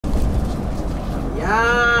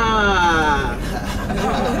Ah.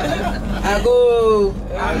 Ago.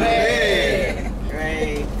 Amen.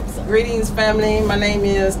 Great. Greetings, family. My name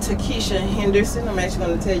is YaaKesha Henderson. I'm actually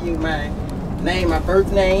going to tell you my name, my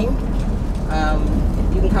birth name.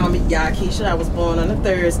 You can call me YaaKesha. I was born on a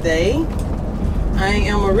Thursday. I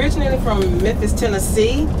am originally from Memphis,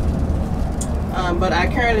 Tennessee, but I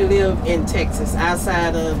currently live in Texas,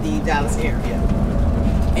 outside of the Dallas area.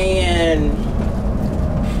 And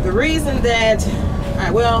the reason that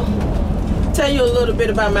tell you a little bit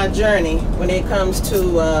about my journey when it comes to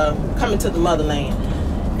coming to the motherland.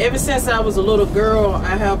 Ever since I was a little girl,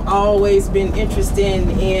 I have always been interested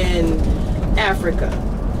in Africa,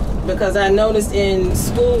 because I noticed in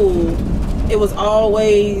school it was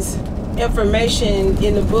always information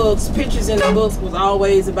in the books, pictures in the books was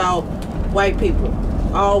always about white people,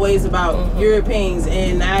 always about Europeans,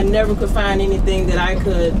 and I never could find anything that I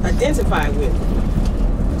could identify with.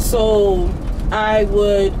 So I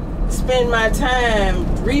would spend my time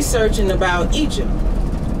researching about Egypt,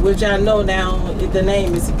 which I know now the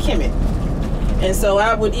name is Kemet. And so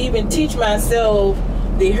I would even teach myself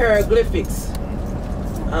the hieroglyphics,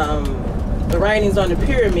 the writings on the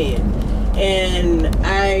pyramid. And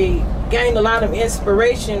I gained a lot of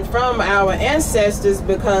inspiration from our ancestors,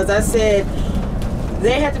 because I said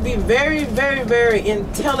they had to be very, very, very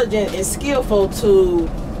intelligent and skillful to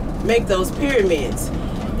make those pyramids.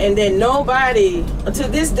 And then nobody, to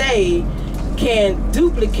this day, can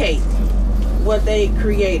duplicate what they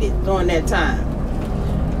created during that time.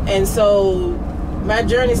 And so my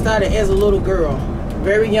journey started as a little girl,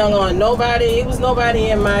 very young on. It was nobody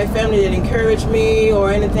in my family that encouraged me or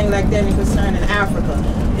anything like that concerning Africa.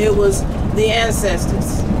 It was the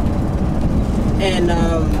ancestors. And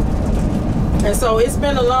so it's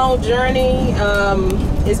been a long journey.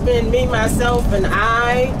 It's been me, myself, and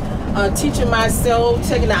I teaching myself,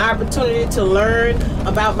 taking the opportunity to learn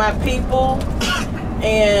about my people.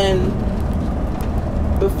 And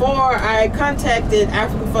before I contacted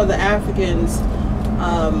Africa for the Africans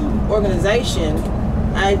organization,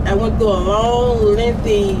 I went through a long,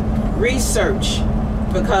 lengthy research,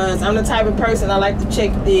 because I'm the type of person I like to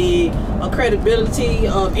check the credibility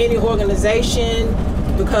of any organization,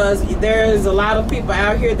 because there's a lot of people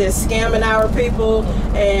out here that's scamming our people,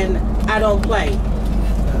 and I don't play.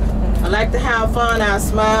 I like to have fun, I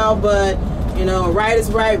smile, but you know, right is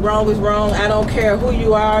right, wrong is wrong. I don't care who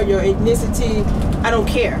you are, your ethnicity, I don't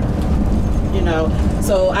care. You know,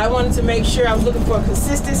 so I wanted to make sure I was looking for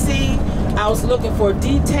consistency. I was looking for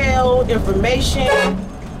detailed information.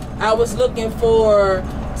 I was looking for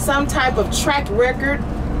some type of track record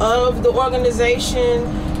of the organization,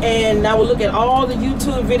 and I would look at all the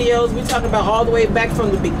YouTube videos. We talking about all the way back from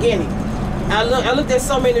the beginning. I looked at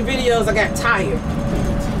so many videos, I got tired.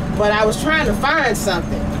 But I was trying to find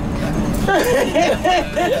something.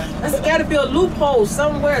 There's got to be a loophole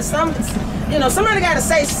somewhere. Somebody got to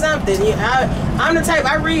say something. I'm the type,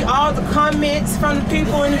 I read all the comments from the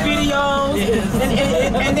people in the videos,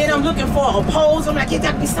 and then I'm looking for a pose. I'm like, it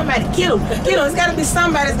got to be somebody, get them. It's got to be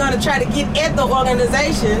somebody that's going to try to get at the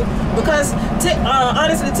organization, because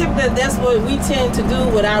honestly, typically that's what we tend to do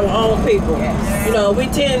with our own people. You know, we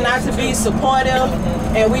tend not to be supportive,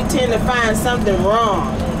 and we tend to find something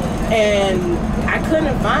wrong. And I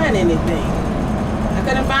couldn't find anything.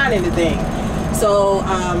 So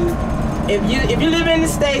if you live in the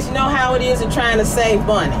States, you know how it is in trying to save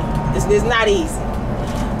money. It's not easy.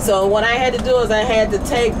 So what I had to do is I had to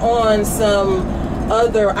take on some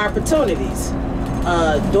other opportunities.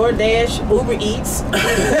 DoorDash, Uber Eats.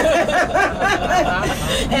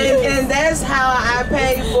 and that's how I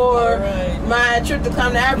paid for my trip to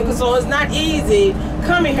come to Africa. So it's not easy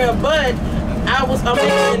coming here, but I'm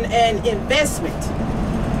making an investment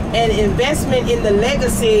in the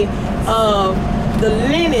legacy of the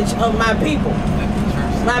lineage of my people.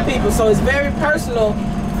 So it's very personal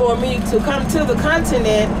for me to come to the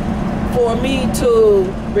continent, for me to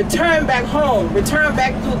return back home, return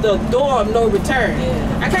back through the door of no return.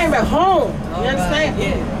 I came back home. You understand?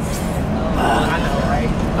 I know, right?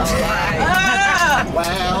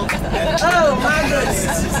 Wow. Oh my goodness.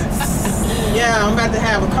 Yeah, I'm about to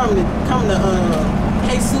have a come to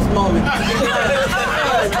Jesus moment.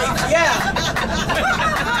 Yeah,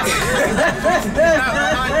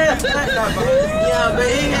 but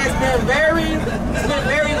it has been very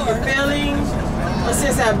fulfilling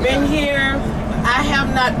since I've been here. I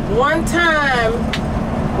have not one time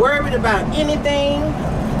worried about anything.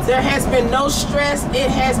 There has been no stress.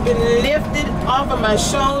 It has been lifted off of my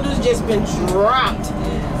shoulders, just been dropped.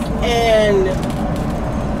 And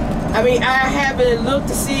I mean, I haven't looked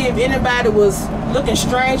to see if anybody was looking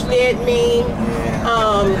strangely at me.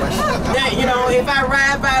 That, you know, if I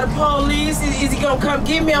ride by the police, is he gonna come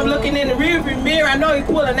get me? I'm looking in the rearview mirror. I know he's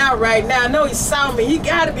pulling out right now. I know he saw me. He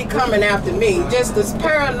gotta be coming after me. Just this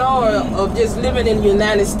paranoia of just living in the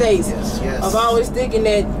United States. Yes. Of always thinking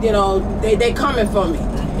that, you know, they coming for me.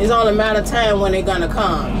 It's only a matter of time when they're gonna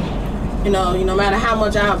come. You know, no matter how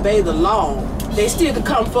much I obey the law, they still could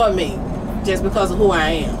come for me just because of who I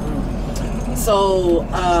am. So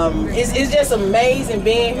it's just amazing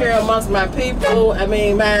being here amongst my people. I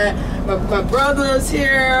mean, my brothers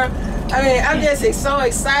here. I mean, I'm just so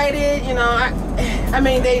excited. You know, I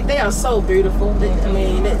mean, they are so beautiful.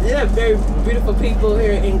 They're very beautiful people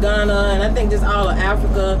here in Ghana, and I think just all of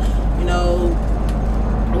Africa. You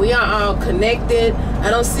know, we are all connected.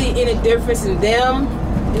 I don't see any difference in them,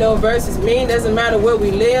 you know, versus me. It doesn't matter where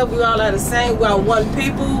we live. We all are the same. We are one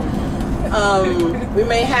people. We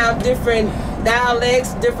may have different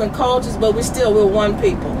dialects, different cultures, but we're one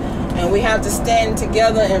people, and we have to stand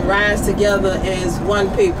together and rise together as one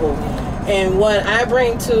people. And what I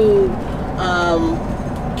bring to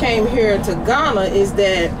came here to Ghana is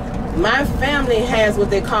that my family has what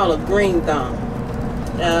they call a green thumb.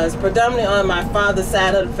 It's predominantly on my father's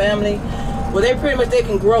side of the family. Well, they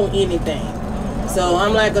can grow anything. So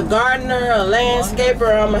I'm like a gardener, a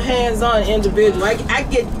landscaper. I'm a hands-on individual. I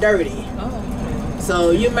get dirty.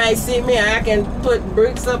 So you may see me, I can put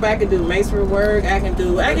bricks up, I can do masonry work, I can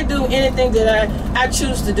do anything that I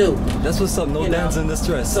choose to do. That's what's up, no damsel in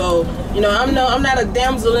distress. So, you know, I'm not a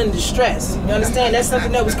damsel in distress. You understand? That's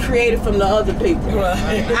something that was created from the other people.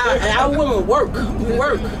 Our women work. We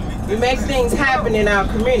work. We make things happen in our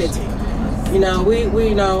community. You know,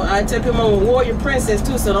 we know, I tell people I'm a warrior princess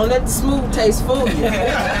too, so don't let the smooth taste fool you. If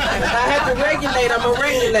I have to regulate, I'm a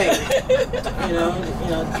regulator. You know,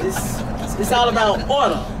 it's all about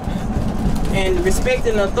order and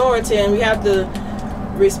respecting authority, and we have to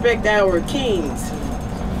respect our kings.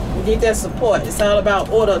 We need that support. It's all about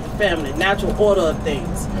order of the family, natural order of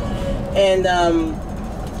things. And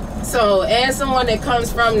so as someone that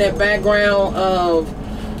comes from that background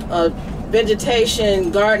of vegetation,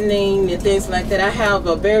 gardening, and things like that, I have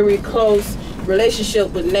a very close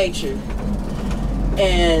relationship with nature.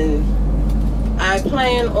 And I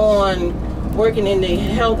plan on working in the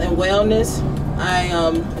health and wellness. I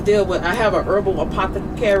have an herbal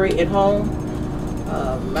apothecary at home.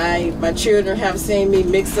 My children have seen me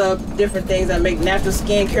mix up different things. I make natural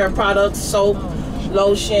skincare products, soap,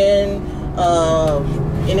 lotion,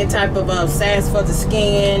 any type of sass for the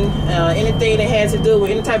skin, anything that has to do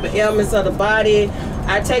with any type of ailments of the body.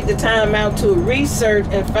 I take the time out to research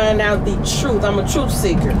and find out the truth. I'm a truth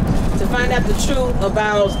seeker. To find out the truth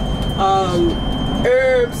about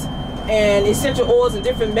herbs and essential oils and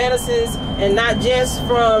different medicines, and not just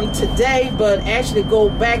from today, but actually go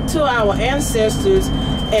back to our ancestors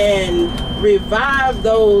and revive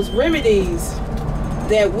those remedies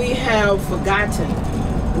that we have forgotten.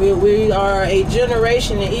 We are a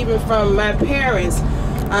generation, and even from my parents,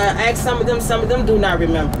 I asked some of them do not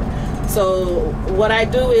remember. So what I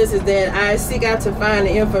do is that I seek out to find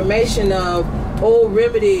the information of old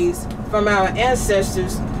remedies from our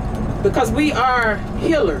ancestors, because we are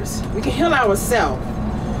healers. We can heal ourselves.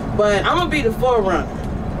 But I'm gonna be the forerunner.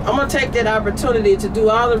 I'm gonna take that opportunity to do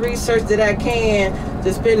all the research that I can,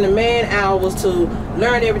 to spend the man hours to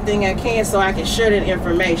learn everything I can so I can share that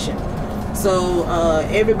information. So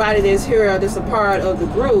everybody that's here, that's a part of the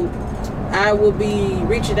group, I will be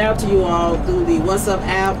reaching out to you all through the WhatsApp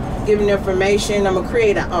app, giving information. I'm gonna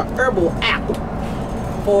create a herbal app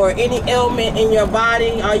for any ailment in your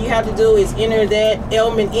body. All you have to do is enter that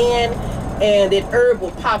ailment in, and that herb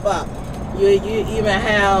will pop up. You even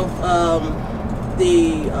have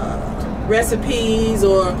the recipes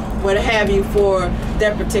or what have you for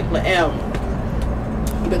that particular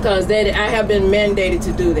ailment, because I have been mandated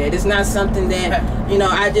to do that. It's not something that, you know,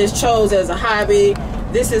 I just chose as a hobby.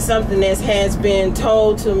 This is something that has been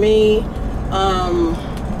told to me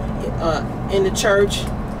in the church.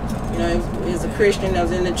 You know, as a Christian, I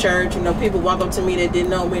was in the church. You know, people walk up to me that didn't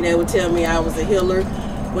know me, they would tell me I was a healer,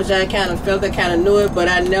 which I kind of felt, I kind of knew it, but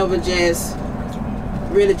I never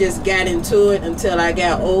really just got into it until I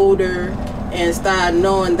got older and started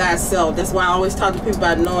knowing thyself. That's why I always talk to people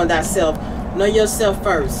about knowing thyself. Know yourself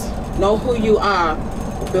first. Know who you are.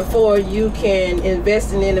 Before you can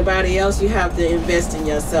invest in anybody else, you have to invest in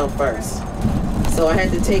yourself first. So I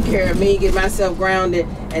had to take care of me, get myself grounded,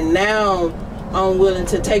 and now I'm willing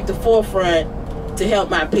to take the forefront to help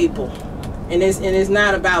my people. And it's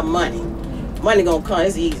not about money. Money gonna come,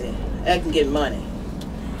 it's easy. I can get money.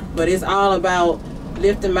 But it's all about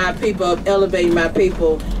lifting my people up, elevating my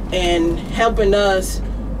people, and helping us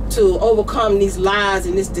to overcome these lies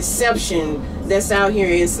and this deception that's out here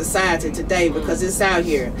in society today, because it's out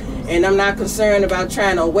here. And I'm not concerned about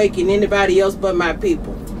trying to awaken anybody else but my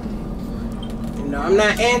people. You know, I'm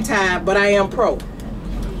not anti, but I am pro.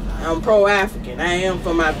 I'm pro-African. I am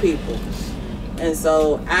for my people. And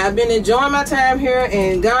so I've been enjoying my time here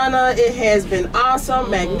in Ghana. It has been awesome,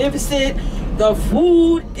 magnificent. The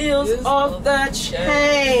food is off the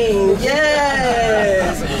chain.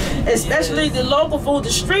 Yes. Especially the local food,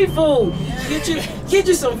 the street food. Get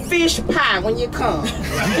you some fish pie when you come.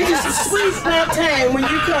 Get you some sweet plantain when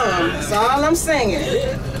you come. That's all I'm saying.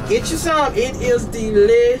 Get you some. It is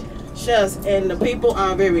delicious. And the people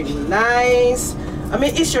are very nice. I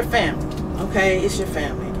mean, it's your family. Okay? It's your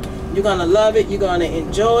family. You're going to love it. You're going to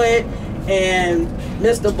enjoy it. And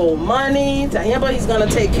Mr. Money, Tahimba, he's going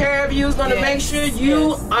to take care of you. He's going to make sure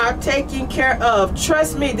you are taken care of.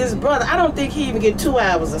 Trust me, this brother, I don't think he even get 2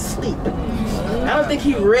 hours of sleep. I don't think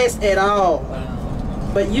he rests at all.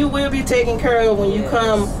 But you will be taken care of when you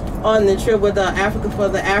come on the trip with Africa for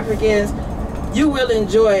the Africans. You will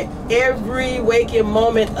enjoy every waking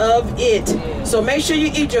moment of it. So make sure you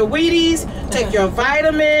eat your Wheaties, take your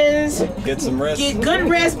vitamins, Get some rest. get good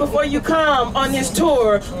rest before you come on this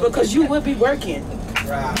tour, because you will be working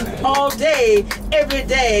all day, every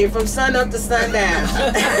day, from sun up to sundown.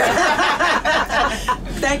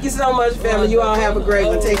 Thank you so much, family. You all have a great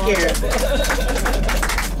one. Take care.